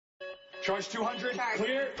Charge 200. Charge.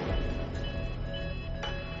 Clear.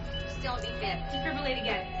 Still at defib. Defibrillate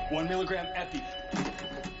again. 1 milligram epi.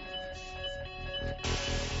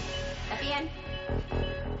 Epi in.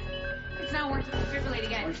 It's not working. Defibrillate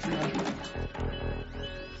again.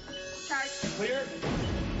 Charge. Clear.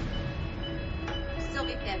 Still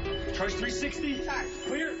defib. Charge 360. Charge.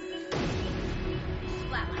 Clear.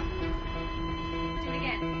 Flatline. Do it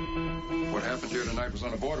again. What happened here tonight was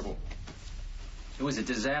unavoidable. It was a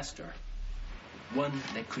disaster. One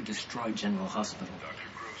that could destroy General Hospital.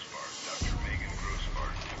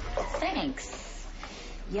 Thanks.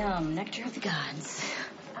 Yum, nectar of the gods.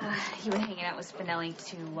 You've been hanging out with Spinelli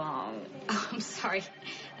too long. Oh, I'm sorry.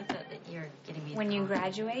 I thought that you were getting me. When you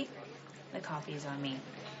graduate, the coffee is on me.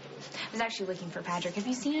 I was actually looking for Patrick. Have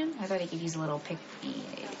you seen him? I thought he could use a little pick-me.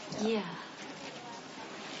 Yeah.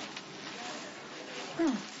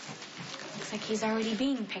 Looks like he's already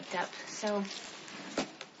being picked up, so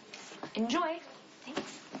enjoy.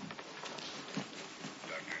 Thanks.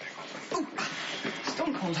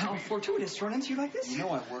 Stone cold, how fortuitous to run into you like this. You know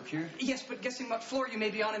I work here. Yes, but guessing what floor you may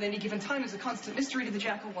be on at any given time is a constant mystery to the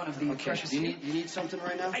jackal, one of the precious You need something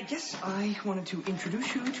right now? I guess I wanted to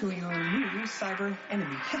introduce you to your new cyber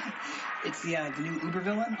enemy. It's the new Uber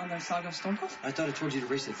villain on the Saga of Stone Cold. I thought I told you to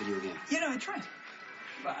race that video game. Yeah, no, I tried.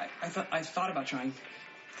 I thought about trying.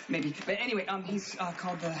 Maybe. But anyway, he's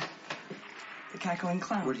called the Cackling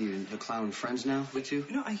Clown. What are you, the clown friends now with you?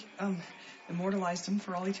 No, I immortalized him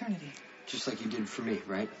for all eternity. Just like you did for me,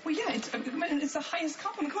 right? Well, yeah, it's the highest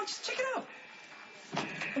compliment. Come on, just check it out.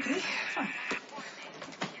 Okay, fine.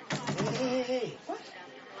 Hey. What?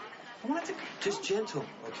 I wanted to... Just gentle,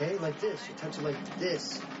 okay? Like this. You touch it like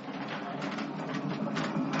this.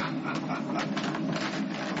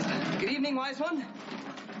 Good evening, wise one.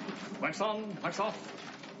 Lights on, lights off.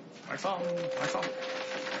 Lights on, lights off.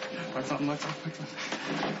 Lights on, lights off, lights off.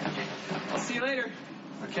 I'll see you later.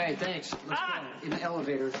 Okay, thanks. Let's go. In the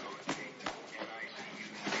elevator.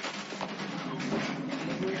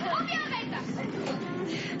 Off the elevator!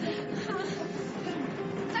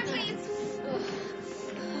 Sir, please.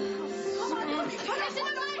 It's an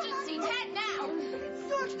emergency. 10 now.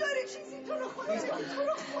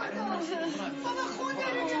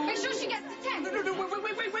 Make sure she gets to 10. No,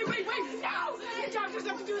 wait. No! The doctors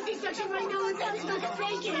have to do a C-section right now and Daddy's not gonna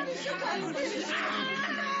make it.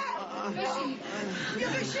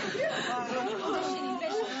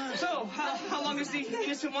 So, how long has the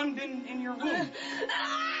innocent one been in your womb?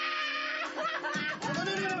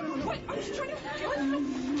 What? I'm just trying to...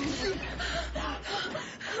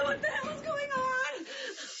 What the hell is going on?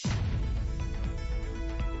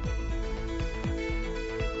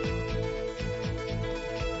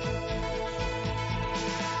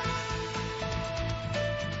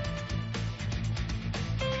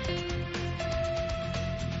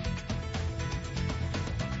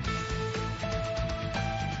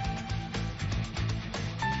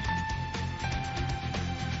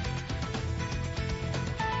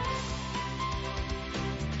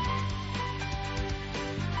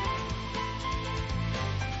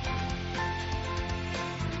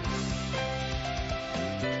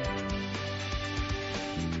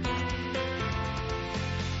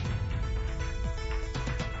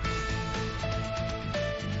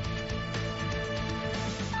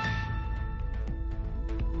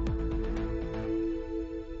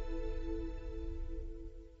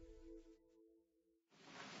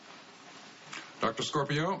 Dr.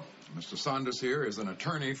 Scorpio, Mr. Saunders here is an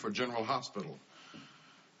attorney for General Hospital.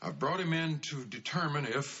 I've brought him in to determine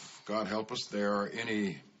if, God help us, there are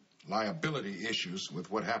any liability issues with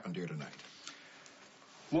what happened here tonight.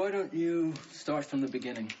 Why don't you start from the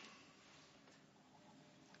beginning?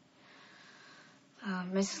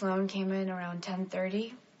 Miss Sloan came in around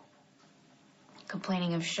 10:30,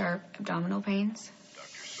 complaining of sharp abdominal pains.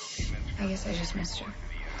 I guess I just missed her.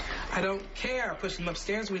 I don't care. Push them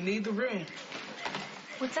upstairs. We need the room.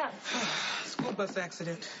 What's up? School bus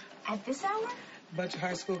accident. At this hour? A bunch of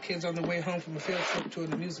high school kids on their way home from a field trip to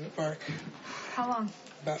an amusement park. How long?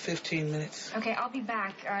 About 15 minutes. Okay, I'll be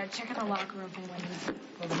back. Check in the locker room for Wendy's.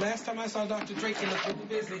 Well, the last time I saw Dr. Drake, he looked really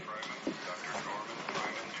busy.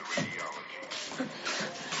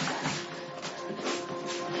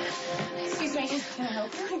 Excuse me. Can I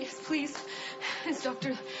help you? Yes, please. It's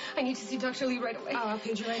Dr. I need to see Dr. Lee right away. Oh, I'll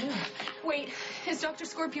page you right now. Wait, is Dr.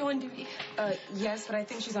 Scorpio on duty? Yes, but I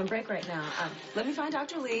think she's on break right now. Let me find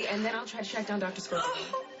Dr. Lee, and then I'll try to track down Dr. Scorpio.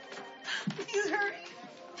 Oh, please hurry.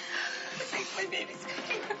 I think my baby's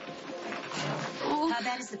coming. Oh. How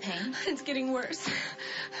bad is the pain? It's getting worse.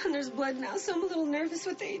 And there's blood now, so I'm a little nervous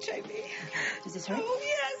with the HIV. Does this hurt? Oh,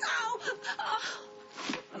 yes. Ow.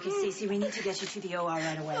 Oh. Okay, Stacey, we need to get you to the OR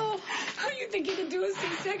right away. Oh, are you thinking to do a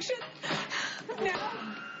C-section? Now?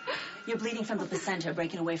 You're bleeding from the placenta,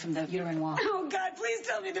 breaking away from the uterine wall. Oh, God, please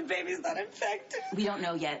tell me the baby's not infected. We don't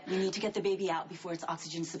know yet. We need to get the baby out before its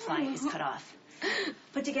oxygen supply is cut off.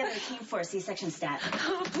 Put together a team for a C-section stat.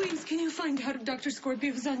 Oh, please, can you find out if Dr.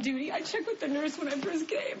 Scorpio's on duty? I checked with the nurse when I first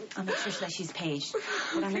came. I'll make sure that she's paged.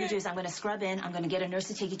 What I'm going to do is I'm going to scrub in, I'm going to get a nurse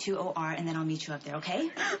to take you to OR, and then I'll meet you up there, okay?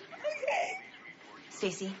 Okay.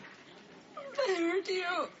 Stacey? I heard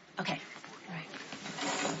you. Okay. All right.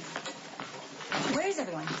 Where is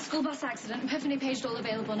everyone? School bus accident. Epiphany paged all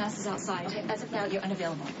available nurses outside. Okay, as of now, you're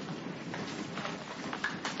unavailable.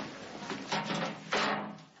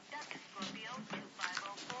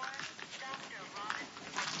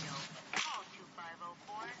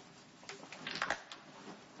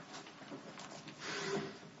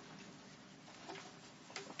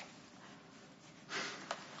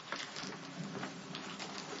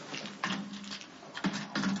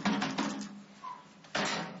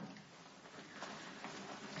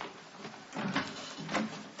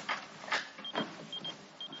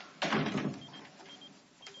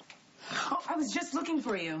 I was just looking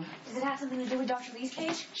for you. Does it have something to do with Dr. Lee's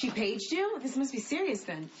page? She paged you? This must be serious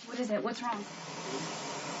then. What is it? What's wrong?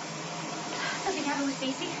 Something happened with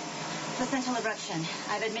Stacey? Placental eruption.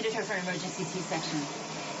 I've admitted her for emergency C-section.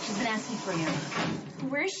 She's been asking for you.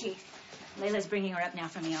 Where is she? Layla's bringing her up now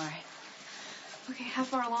from ER. Okay, how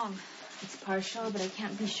far along? It's partial, but I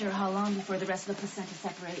can't be sure how long before the rest of the placenta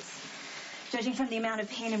separates. Judging from the amount of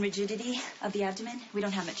pain and rigidity of the abdomen, we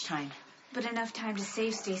don't have much time. But enough time to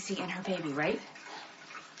save Stacey and her baby, right?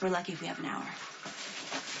 We're lucky if we have an hour.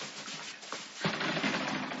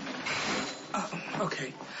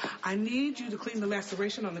 Okay. I need you to clean the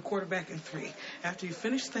laceration on the quarterback in 3. After you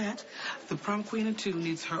finish that, the prom queen in 2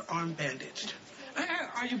 needs her arm bandaged.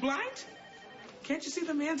 Are you blind? Can't you see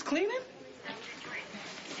the man's cleaning?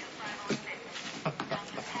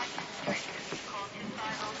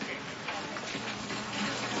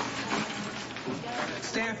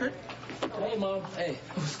 Stanford? Hey, Mom. Hey,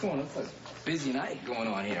 what's going on? It's a busy night going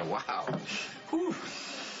on here. Wow. Whew.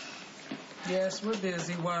 Yes, we're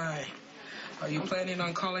busy. Why? Are you planning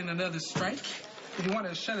on calling another strike? If you want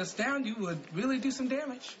to shut us down, you would really do some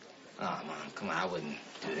damage. Oh, Mom, come on. I wouldn't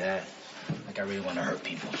do that. Like, I really want to hurt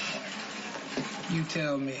people. You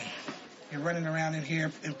tell me. You're running around in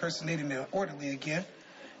here impersonating the orderly again.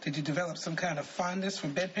 Did you develop some kind of fondness for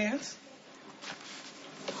bedpans?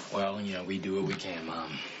 Well, you know, we do what we can,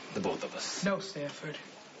 Mom. The both of us. No, Stanford.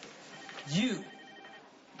 You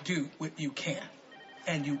do what you can.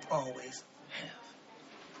 And you always have.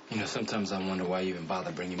 You know, sometimes I wonder why you even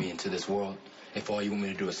bother bringing me into this world if all you want me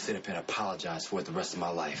to do is sit up and apologize for it the rest of my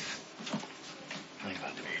life. I ain't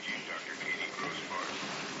gonna do it.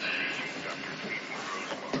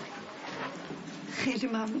 خیلی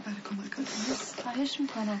ممنون برای کمکاتون. خواهش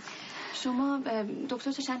میکنم. شما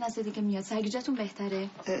دکتر تا چند لحظه دیگه میاد. سرگیجه‌تون بهتره؟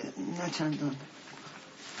 نه چندان.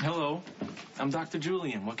 Hello, I'm Dr.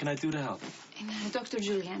 Julian. What can I do to help? این دکتر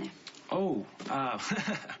جولیانه. Oh,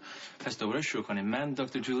 پس دوباره شروع کنیم. من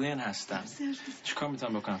دکتر جولیان هستم. چیکار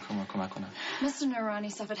میتونم بکنم کمک کنم؟ Mr.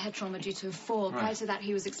 Narani suffered head trauma due to a fall. Prior to that,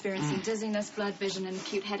 he was experiencing dizziness, blurred vision, and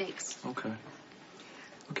acute headaches. Okay.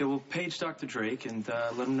 Okay, well, page Dr. Drake and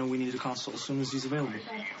let him know we need a consult as soon as he's available.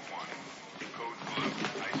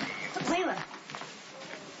 Layla,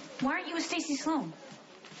 why aren't you with Stacey Sloan?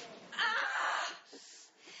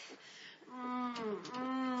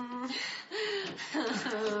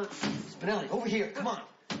 Spinelli, over here, come on.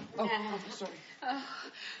 Oh, sorry.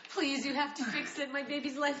 Please, you have to fix it. My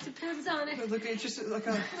baby's life depends on it. Look, it's just like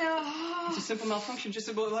a... No. It's a simple malfunction. Just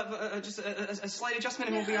a slight adjustment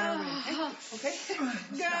and we'll be on our way. Okay?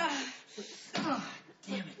 Oh,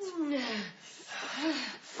 damn it.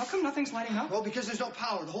 How come nothing's lighting up? Well, because there's no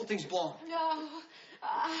power. The whole thing's blown. No.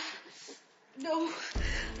 No.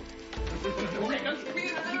 Okay,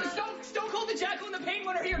 don't call the jackal and the pain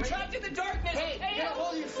runner here. Trapped in the darkness. Hey, get a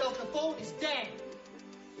hold of yourself. The phone is dead.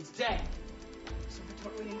 It's dead. So we're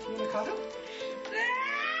totally incommunicado?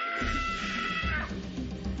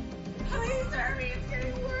 Please hurry. It's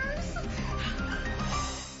getting worse.